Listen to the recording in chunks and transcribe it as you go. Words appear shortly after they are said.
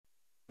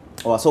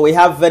Oh, so we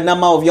have a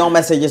number of your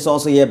messages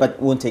also here, but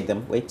we won't take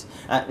them. Wait,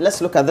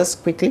 let's look at this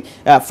quickly.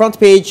 Front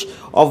page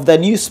of the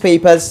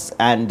newspapers,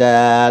 and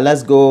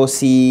let's go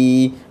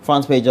see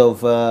front page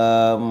of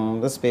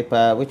this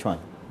paper. Which one?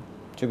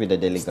 Should be the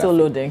Daily Graphic. Still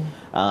loading.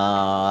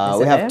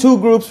 We have two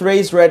groups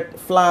raise red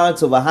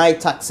flags over high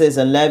taxes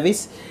and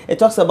levies. It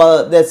talks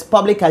about there's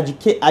public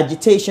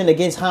agitation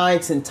against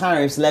hikes in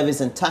tariffs,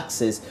 levies, and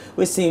taxes,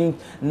 which seem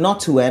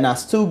not to end,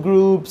 as two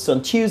groups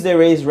on Tuesday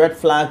raised red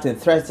flags and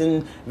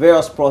threatened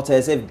various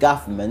protests if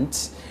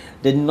government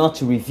did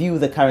not review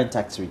the current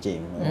tax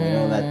regime. You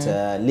know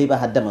that Labour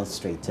had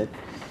demonstrated.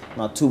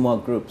 Now two more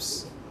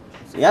groups.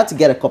 So you have to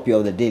get a copy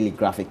of the Daily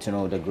Graphic to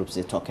know the groups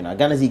they're talking about.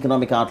 Ghana's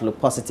economic outlook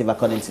positive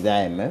according to the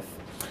IMF.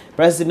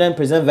 President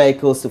present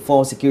vehicles to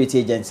foreign security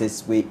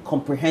agencies. We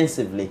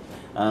comprehensively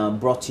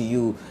brought to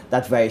you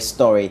that very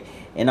story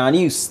in our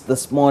news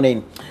this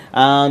morning.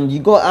 You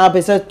go up,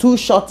 it says 2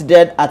 shot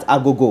dead at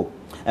Agogo.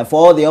 And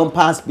for all the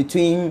impasse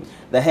between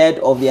the head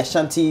of the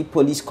Ashanti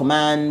Police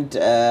Command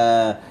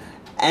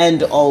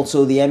and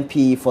also the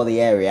MP for the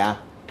area,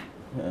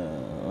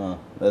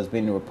 there's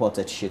been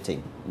reported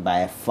shooting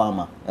by a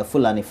farmer, a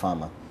Fulani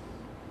farmer,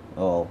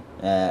 or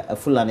a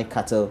Fulani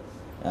cattle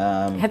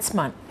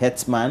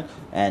headsman,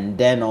 and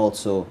then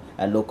also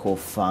a local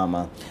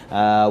farmer.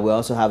 We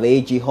also have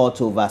AG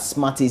hot over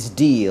Smarties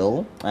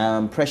deal.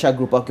 Pressure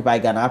group Occupy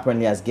Ghana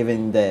apparently has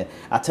given the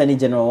Attorney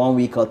General 1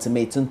 week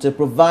ultimatum to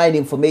provide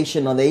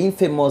information on the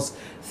infamous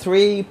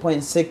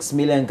 3.6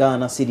 million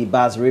Ghana cedi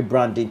bars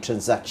rebranding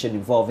transaction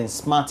involving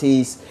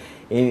Smarties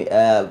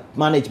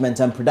Management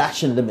and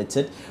Production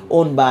Limited,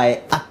 owned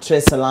by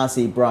actress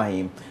Salasi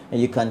Ibrahim. And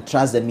you can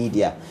trust the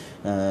media,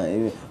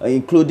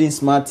 including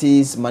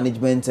Smarties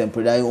Management and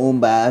Production,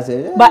 owned by us.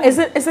 But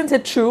isn't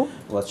it true?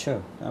 Well,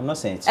 true. I'm not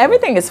saying it's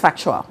everything true. is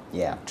factual.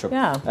 Yeah, true.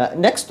 Yeah.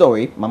 Next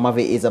story,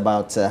 Mamavi, is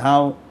about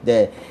how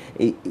the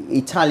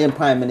Italian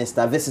Prime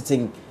Minister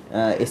visiting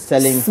is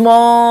telling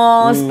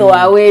small store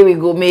away we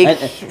go make.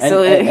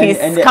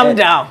 He's come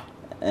down.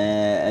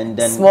 And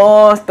then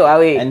small store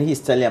away. And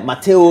he's telling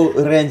Matteo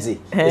Renzi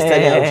is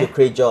telling how to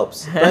create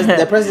jobs.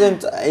 The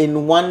president,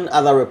 in one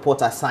other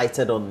report I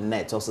cited on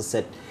net, also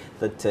said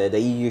that the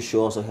EU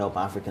should also help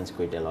Africans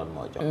create a lot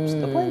more jobs.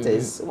 The point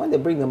is, when they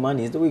bring the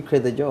money, do we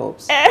create the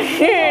jobs? I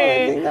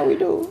think that we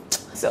do.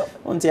 So,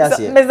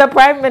 Mr.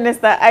 Prime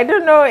Minister, I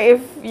don't know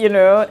if, you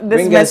know,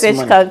 this message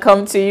can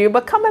come to you,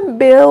 but come and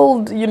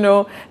build, you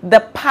know, the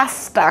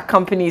pasta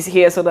companies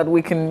here so that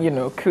we can, you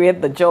know,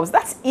 create the jobs.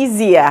 That's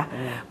easier.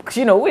 Because,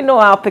 you know, we know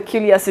our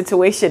peculiar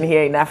situation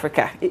here in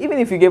Africa. Even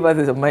if you give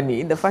us the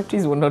money, the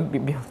factories will not be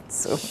built.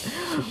 So,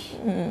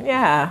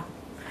 yeah.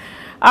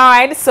 All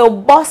right. So,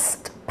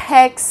 Bust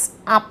pegs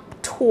up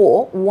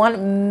tour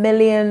 1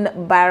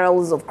 million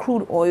barrels of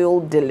crude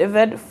oil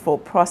delivered for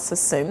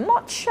processing.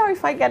 Not sure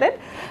if I get it,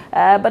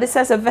 but it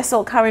says a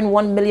vessel carrying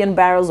 1 million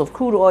barrels of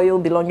crude oil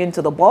belonging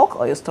to the Bulk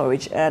Oil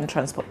Storage and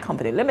Transport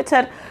Company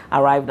Limited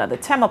arrived at the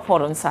Tema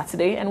port on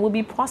Saturday and will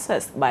be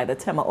processed by the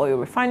Tema Oil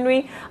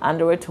Refinery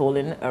under a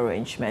tolling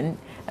arrangement.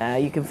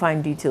 You can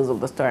find details of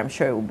the story. I'm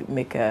sure it will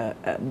make a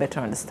better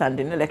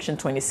understanding. Election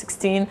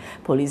 2016,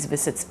 police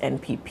visits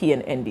NPP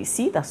and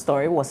NDC. That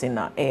story was in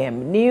our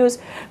AM News.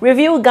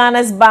 Review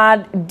Ghana's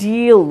bad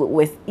deal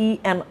with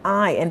ENI.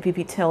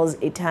 NPP tells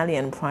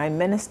Italian Prime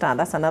Minister.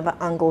 That's another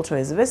angle to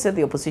his visit.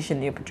 The opposition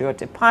New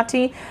Patriotic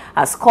Party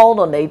has called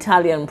on the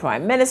Italian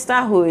Prime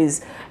Minister, who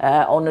is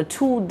on a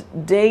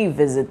 2-day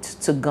visit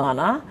to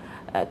Ghana,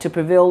 to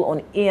prevail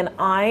on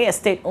ENI, a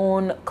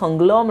state-owned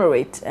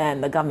conglomerate,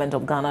 and the government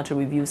of Ghana to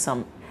review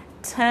some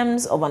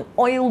terms of an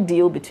oil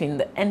deal between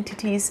the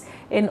entities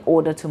in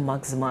order to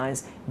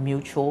maximize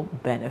mutual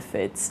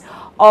benefits.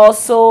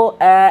 Also,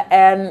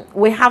 and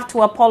we have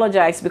to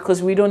apologize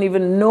because we don't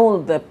even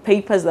know the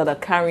papers that are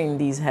carrying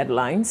these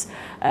headlines.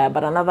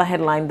 But another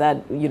headline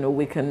that, you know,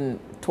 we can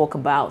talk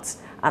about,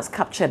 as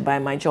captured by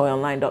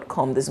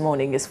myjoyonline.com this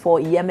morning, is 4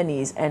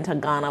 Yemenis enter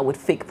Ghana with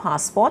fake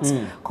passports.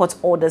 Court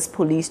orders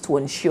police to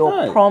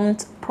ensure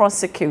prompt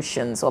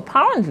prosecution. So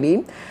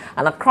apparently,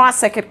 an Accra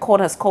Circuit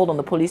Court has called on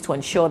the police to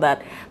ensure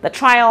that the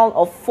trial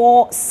of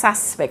 4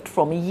 suspects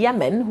from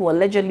Yemen who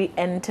allegedly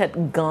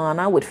entered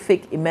Ghana with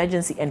fake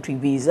emergency entry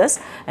visas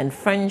and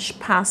French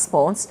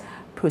passports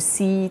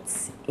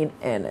proceeds in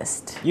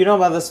earnest. You know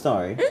about the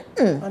story?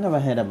 I never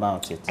heard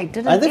about it. I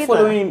didn't Are they either.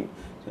 following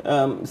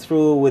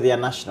through with their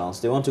nationals?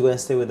 They want to go and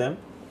stay with them?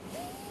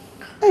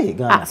 Hey,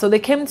 Ghana. So they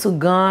came to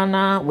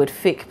Ghana with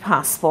fake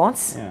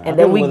passports, and I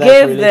then we don't know what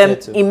gave that's them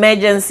related to.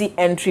 emergency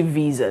entry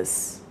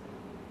visas.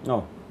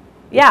 No.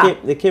 Yeah.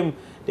 They came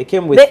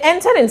with, They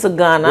entered into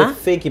Ghana. with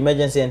fake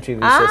emergency entry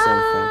visas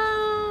and French.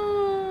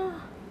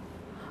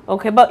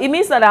 Okay, but it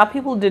means that our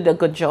people did a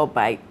good job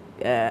by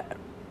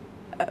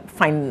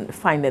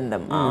finding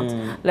them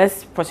out.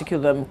 Let's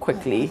prosecute them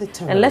quickly,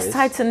 and let's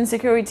tighten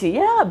security.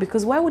 Yeah,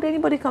 because why would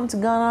anybody come to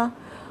Ghana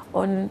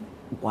on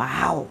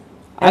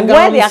and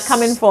where they are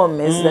coming from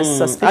is the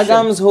suspicion.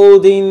 Agams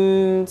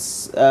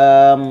Holdings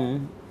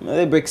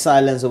They break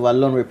silence over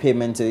loan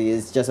repayment.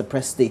 It's just a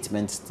press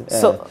statement.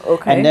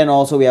 Okay. And then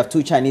also we have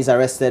 2 Chinese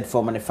arrested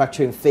for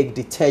manufacturing fake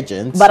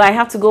detergents. But I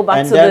have to go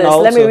back to this.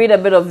 Let me read a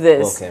bit of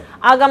this. Okay.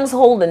 Agams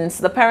Holdings,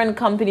 the parent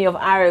company of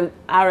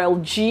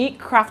RLG,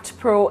 Craft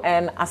Pro,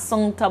 and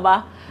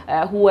Asongtaba,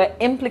 who were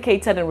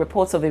implicated in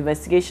reports of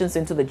investigations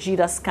into the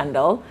Jida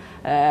scandal,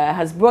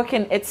 has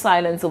broken its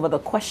silence over the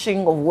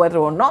question of whether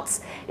or not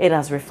it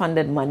has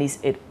refunded monies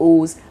it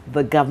owes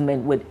the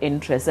government with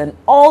interest. And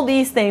all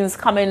these things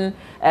come in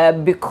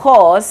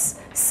because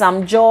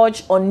Sam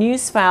George on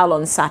Newsfile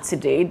on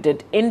Saturday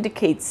did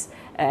indicate,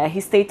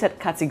 he stated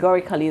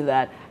categorically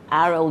that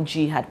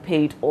RLG had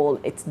paid all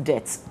its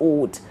debts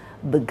owed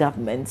the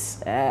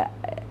government.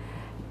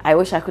 I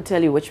wish I could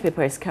tell you which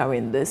paper is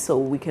carrying this so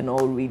we can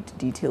all read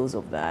details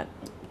of that.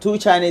 2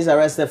 Chinese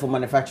arrested for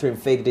manufacturing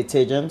fake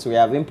detergents. We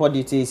have import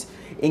duties,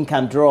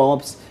 income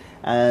drops,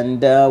 and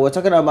we're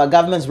talking about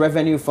government's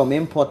revenue from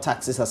import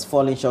taxes has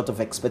fallen short of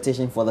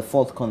expectation for the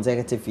 4th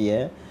consecutive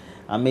year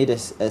and made a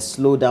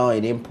slowdown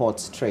in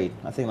imports trade.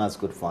 I think that's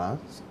good for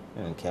us.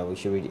 Okay, we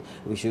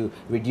should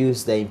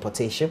reduce the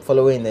importation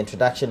following the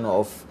introduction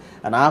of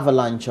an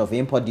avalanche of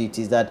import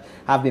duties that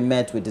have been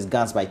met with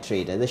disgust by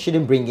traders. They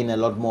shouldn't bring in a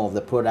lot more of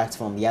the products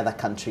from the other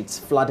countries,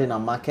 flooding our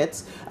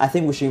markets. I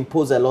think we should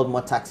impose a lot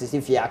more taxes,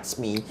 if you ask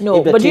me.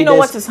 No, but do you know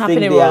what is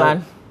happening,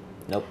 Roland?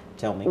 Nope,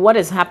 tell me. What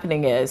is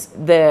happening is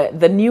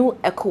the new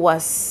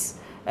ECOWAS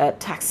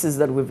taxes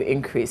that we've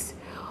increased.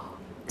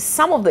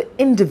 Some of the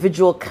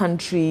individual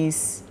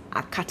countries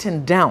are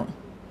cutting down.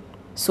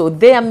 So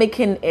they are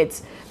making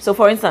it. So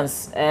for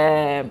instance,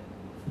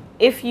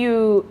 if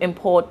you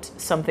import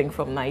something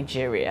from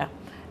Nigeria,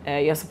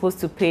 you're supposed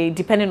to pay,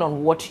 depending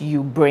on what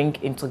you bring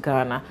into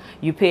Ghana,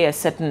 you pay a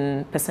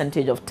certain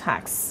percentage of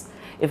tax.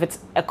 If it's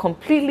a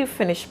completely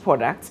finished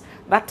product,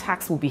 that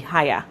tax will be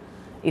higher.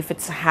 If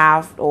it's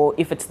half, or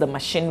if it's the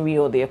machinery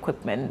or the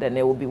equipment, then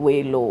it will be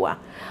way lower.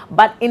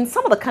 But in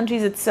some of the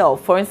countries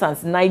itself, for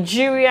instance,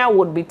 Nigeria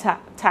would be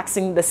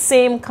taxing the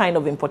same kind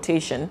of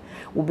importation,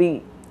 will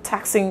be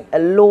taxing a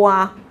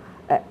lower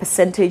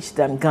percentage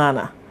than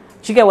Ghana.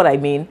 Do you get what I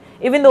mean?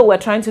 Even though we're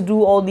trying to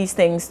do all these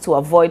things to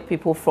avoid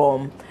people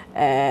from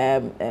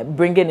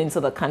bringing into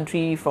the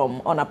country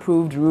from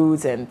unapproved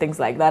routes and things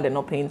like that and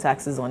not paying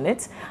taxes on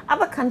it,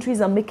 other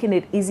countries are making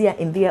it easier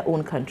in their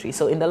own country.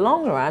 So in the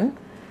long run,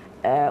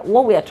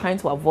 what we are trying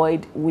to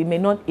avoid, we may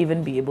not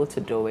even be able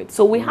to do it.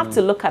 So we have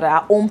to look at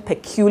our own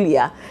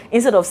peculiar,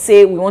 instead of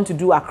say we want to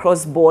do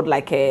across board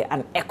like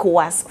an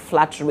ECOWAS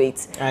flat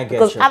rate.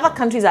 Because other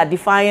countries are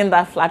defying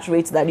that flat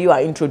rate that you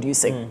are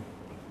introducing.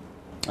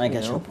 I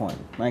get your point.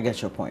 I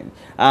get your point.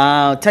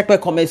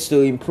 TechBed commits to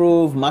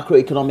improve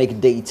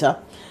macroeconomic data.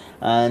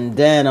 And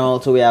then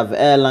also we have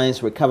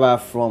airlines recover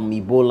from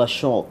Ebola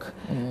shock.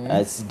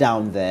 It's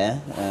down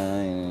there.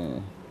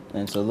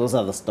 And so those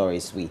are the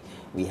stories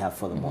we have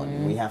for the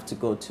morning. We have to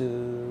go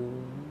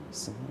to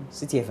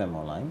City FM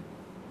Online.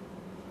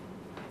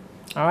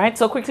 All right,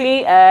 so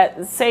quickly,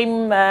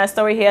 same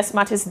story here.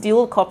 Smartest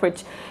deal,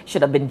 corporate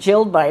should have been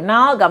jailed by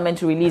now. Government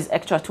to release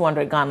extra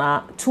 200,000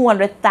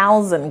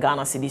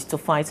 Ghana cedis to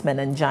fight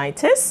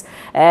meningitis.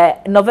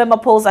 November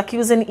polls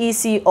accusing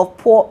EC of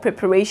poor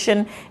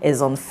preparation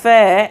is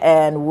unfair,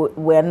 and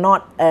we're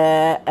not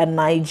a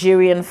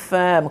Nigerian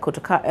firm,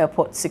 Kotoka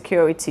Airport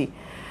Security.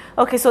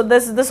 Okay, so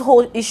there's this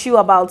whole issue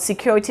about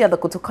security at the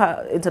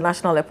Kotoka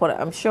International Airport.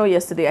 I'm sure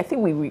yesterday, I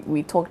think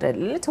we talked a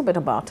little bit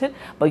about it,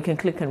 but you can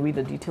click and read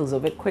the details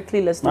of it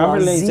quickly. Let's do our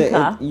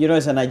Zika. You know,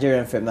 it's a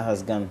Nigerian firm that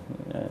has gone.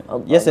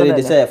 Yesterday,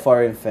 they said a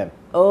foreign firm.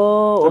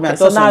 Oh, okay.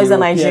 So now it's a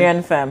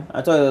Nigerian firm.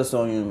 I thought it was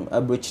on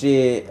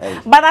Abuchi.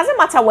 But doesn't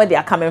matter where they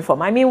are coming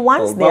from. I mean,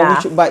 once they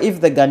are... But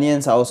if the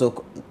Ghanaians are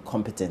also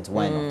competent,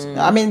 why not?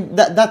 I mean,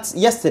 that's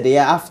yesterday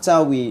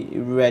after we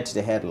read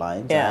the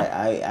headlines.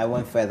 Yeah. I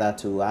went further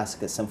to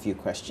ask some few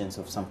questions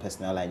of some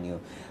personnel I knew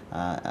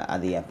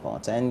at the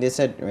airport, and they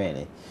said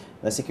really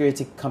the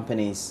security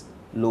companies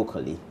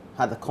locally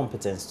had the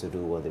competence to do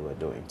what they were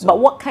doing. So, but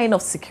what kind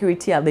of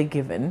security are they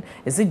given?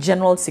 Is it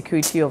general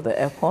security of the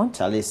airport?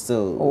 Charlie,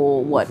 still,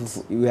 or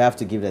what? You have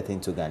to give that thing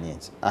to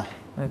Ghanaians.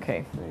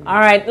 Okay. All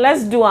right,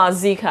 let's do our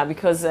Zika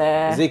because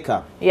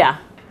Zika. Yeah,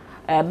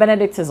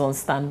 Benedict is on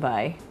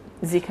standby.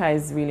 Zika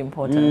is really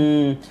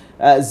important.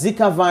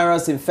 Zika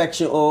virus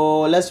infection.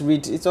 Oh, let's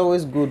read. It's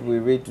always good we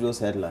read those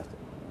headlines.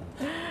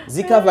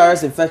 Zika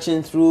virus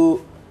infection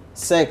through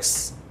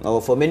sex. Or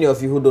for many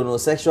of you who don't know,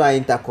 sexual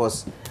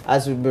intercourse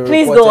has been reported.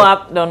 Please go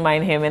up. Don't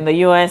mind him. In the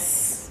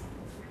U.S.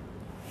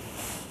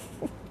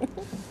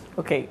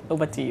 Okay,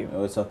 over to you.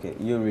 Oh, it's okay.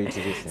 You read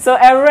it. So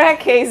a rare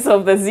case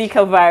of the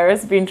Zika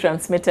virus being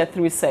transmitted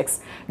through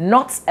sex,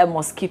 not a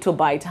mosquito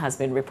bite, has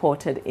been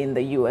reported in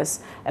the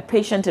U.S. A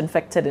patient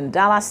infected in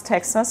Dallas,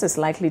 Texas is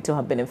likely to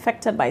have been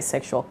infected by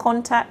sexual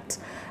contact.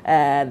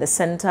 The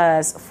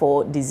Centers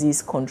for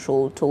Disease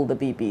Control told the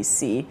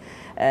BBC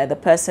the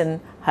person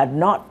had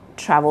not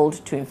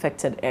traveled to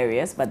infected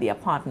areas, but their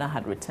partner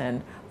had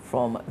returned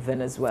from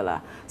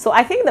Venezuela. So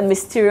I think the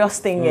mysterious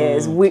thing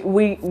is we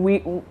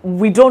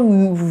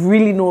don't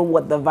really know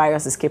what the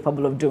virus is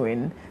capable of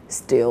doing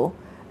still.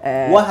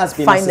 what has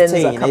been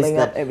ascertained is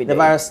that the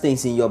virus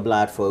stays in your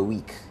blood for a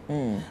week.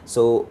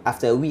 So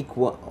after a week,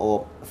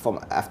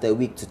 after a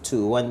week to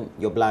 2, when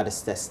your blood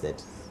is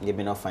tested, you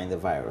may not find the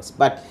virus.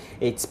 But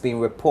it's been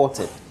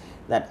reported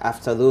that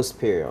after those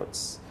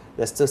periods,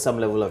 there's still some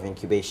level of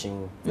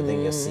incubation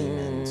within your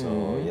semen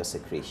or your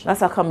secretion. That's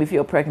how come if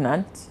you're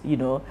pregnant, you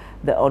know,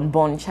 the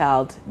unborn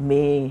child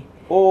may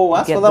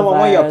as for that one,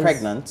 when you're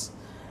pregnant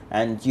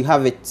and you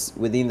have it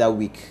within that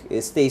week,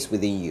 it stays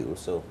within you.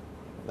 So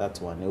that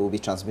one, it will be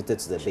transmitted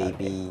to the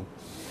baby.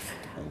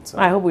 And so.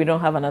 I hope we don't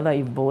have another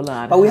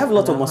Ebola. But we have a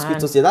lot of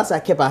mosquitoes here. That's why I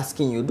kept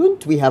asking you,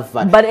 don't we have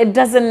that? But it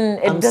doesn't.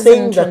 I'm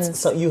saying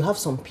that you have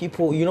some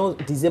people, you know,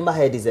 December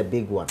head is a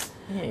big one.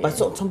 Yeah. But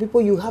some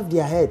people, you have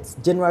their heads,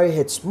 January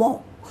head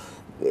small,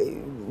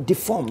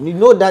 deformed. You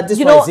know that this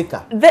is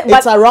Zika.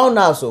 It's around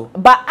now, so.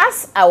 But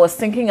as I was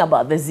thinking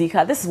about the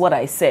Zika, this is what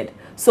I said.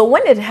 So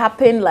when it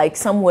happened, like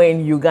somewhere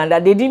in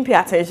Uganda, they didn't pay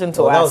attention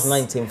to us. That was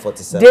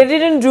 1947. They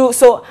didn't do,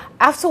 so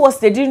afterwards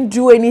they didn't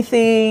do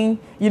anything,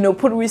 you know,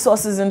 put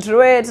resources into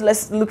it.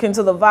 Let's look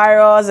into the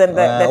virus and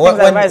the things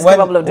that the virus is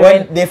capable of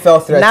doing. When they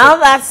felt threatened. Now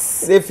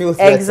that's... They feel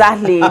threatened.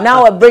 Exactly.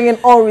 Now we're bringing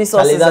all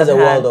resources that's a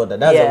world order.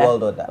 That's a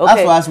world order. Okay.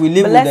 As far as we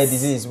live with the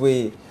disease,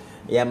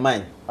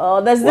 mine. Oh,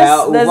 there's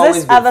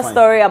this other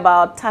story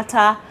about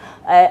Tata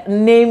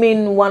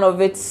naming one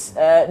of its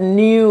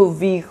new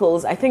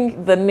vehicles. I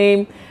think the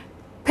name...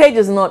 page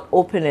is not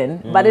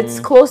opening, but it's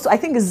close to, I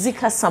think it's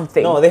Zika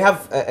something. No, they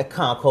have a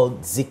car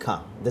called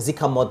Zika, the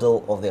Zika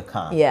model of their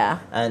car. Yeah.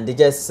 And they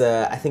just,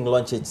 I think,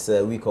 launched it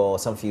a week or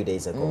some few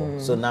days ago.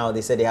 So now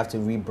they said they have to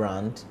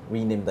rebrand,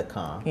 rename the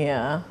car.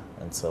 Yeah.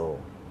 And so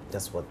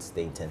that's what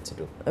they intend to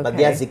do. Okay. But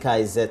their Zika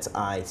is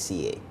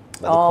Z-I-C-A.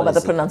 But the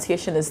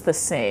pronunciation is the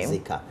same.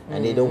 Zika.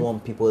 And they don't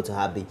want people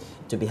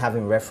to be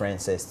having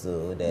references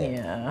to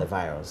the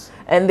virus.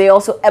 And they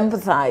also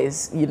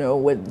empathize, you know,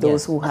 with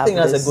those who have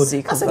this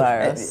Zika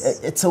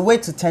virus. It's a way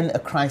to turn a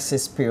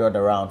crisis period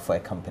around for a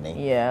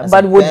company. Yeah,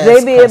 but would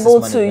they be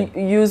able to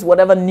use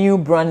whatever new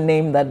brand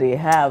name that they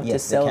have to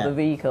sell the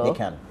vehicle? They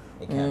can.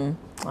 They can.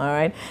 All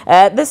right.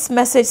 This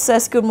message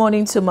says, good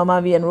morning to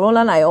Mama V and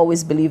Roland. I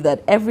always believe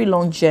that every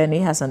long journey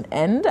has an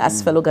end.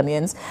 As fellow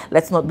Ghanaians,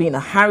 let's not be in a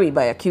hurry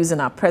by accusing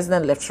our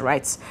president left,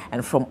 right,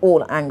 and from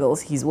all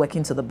angles. He's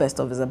working to the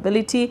best of his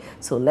ability.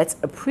 So let's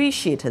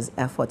appreciate his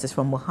efforts. It's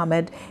from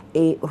Mohammed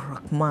A.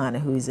 Rahman,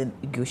 who is in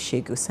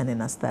Gushegu,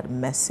 sending us that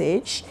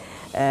message.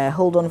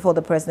 Hold on for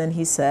the president,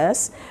 he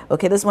says.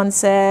 Okay, this one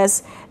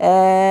says,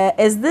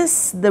 is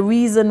this the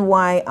reason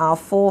why our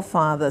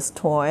forefathers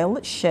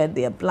toiled, shed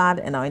their blood,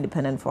 and are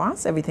independent for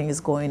us? Everything is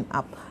going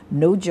up.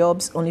 No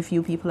jobs, only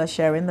few people are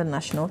sharing the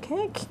national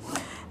cake.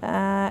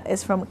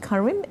 It's from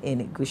Karim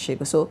in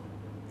Gushegu. So,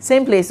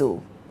 same place,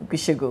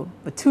 Gushegu,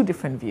 but two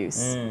different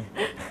views.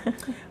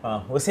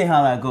 Well, we'll see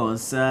how that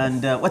goes.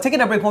 And we're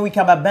taking a break. When we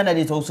come back,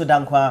 Benedict also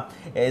Dankwa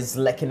is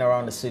lurking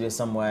around the studio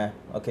somewhere.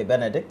 Okay,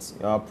 Benedict,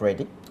 you're up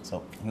ready.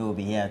 So he will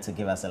be here to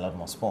give us a lot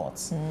more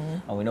sports.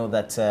 And we know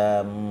that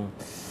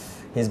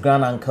his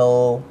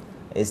granduncle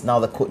is now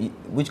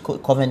which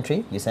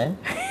Coventry, you said?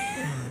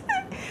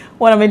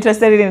 What I'm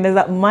interested in is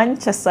that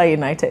Manchester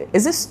United,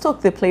 is it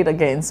Stoke they played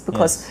against?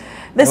 Because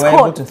they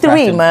scored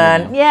 3,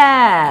 man.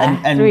 Yeah,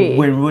 and 3.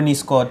 When Rooney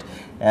scored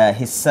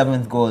his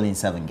 7th goal in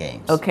 7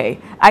 games. Okay,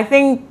 I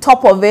think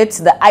top of it,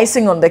 the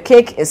icing on the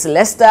cake is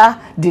Leicester.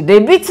 Did they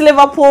beat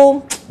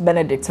Liverpool?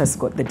 Benedict has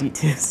got the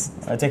details.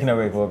 Taking a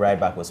break, we'll be right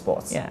back with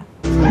sports. Yeah.